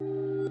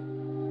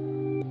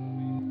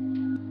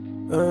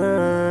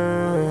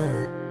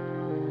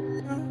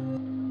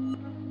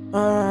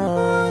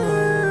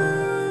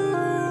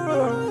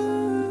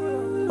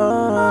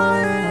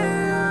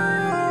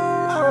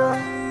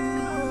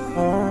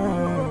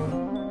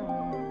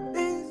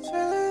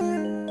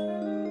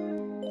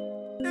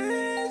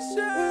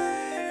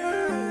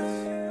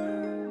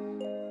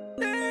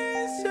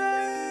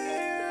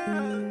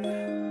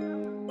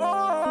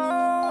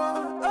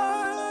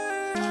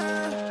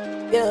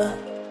Yeah,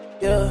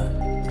 yeah.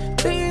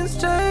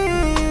 Things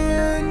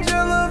change,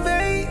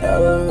 elevate,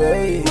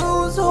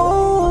 lose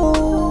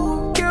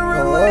hope, can't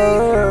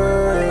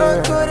relate.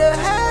 I could've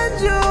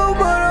had you,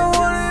 but I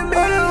wanted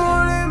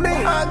me.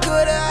 I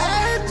could've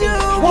had you,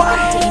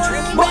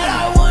 but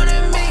I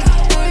wanted me.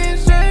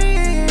 Things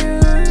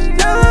change,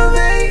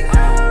 elevate,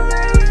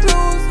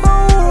 lose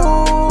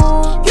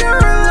hope, can't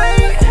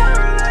relate.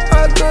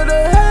 I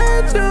could've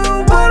had you,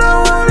 but I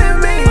wanted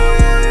me.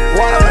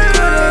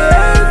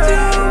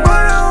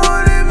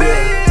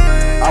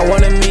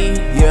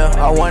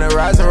 I wanna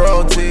rise and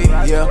roll T,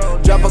 yeah.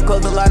 Drop a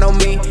clothing line on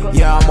me,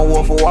 yeah. I'm a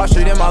wolf of Wall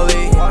Street in my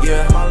league,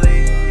 yeah.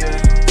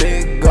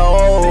 Big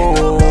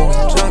gold,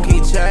 chunky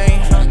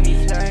chain,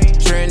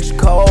 trench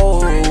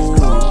coat,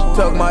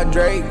 tuck my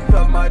Drake.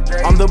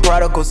 I'm the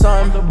prodigal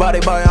son, body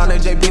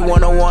bionic, JP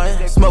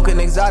 101. Smoking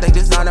exotic,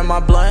 designing my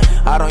blunt.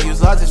 I don't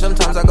use logic,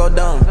 sometimes I go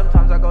dumb.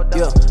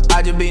 Yeah,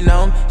 I just be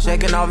numb,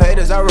 shaking off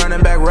haters, I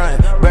running back run.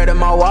 Bread in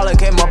my wallet,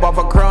 came up off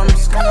of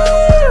crumbs.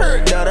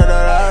 Da da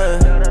da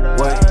da,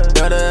 wait,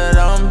 da da da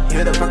dum.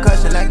 Hear the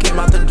percussion that came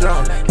out the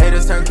drum.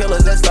 Haters turn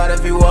killers, that start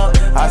if you up.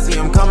 I see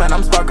them coming,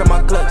 I'm sparking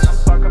my clutch.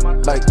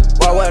 Like,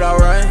 why would I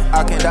run?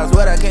 I can't dodge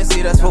what I can't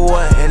see, that's for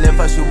what. And if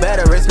I shoot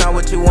better, it's not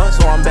what you want.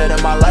 So I'm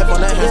betting my life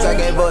on the hands I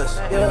gave us.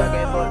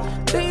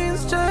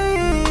 Things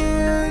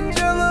change,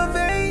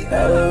 elevate.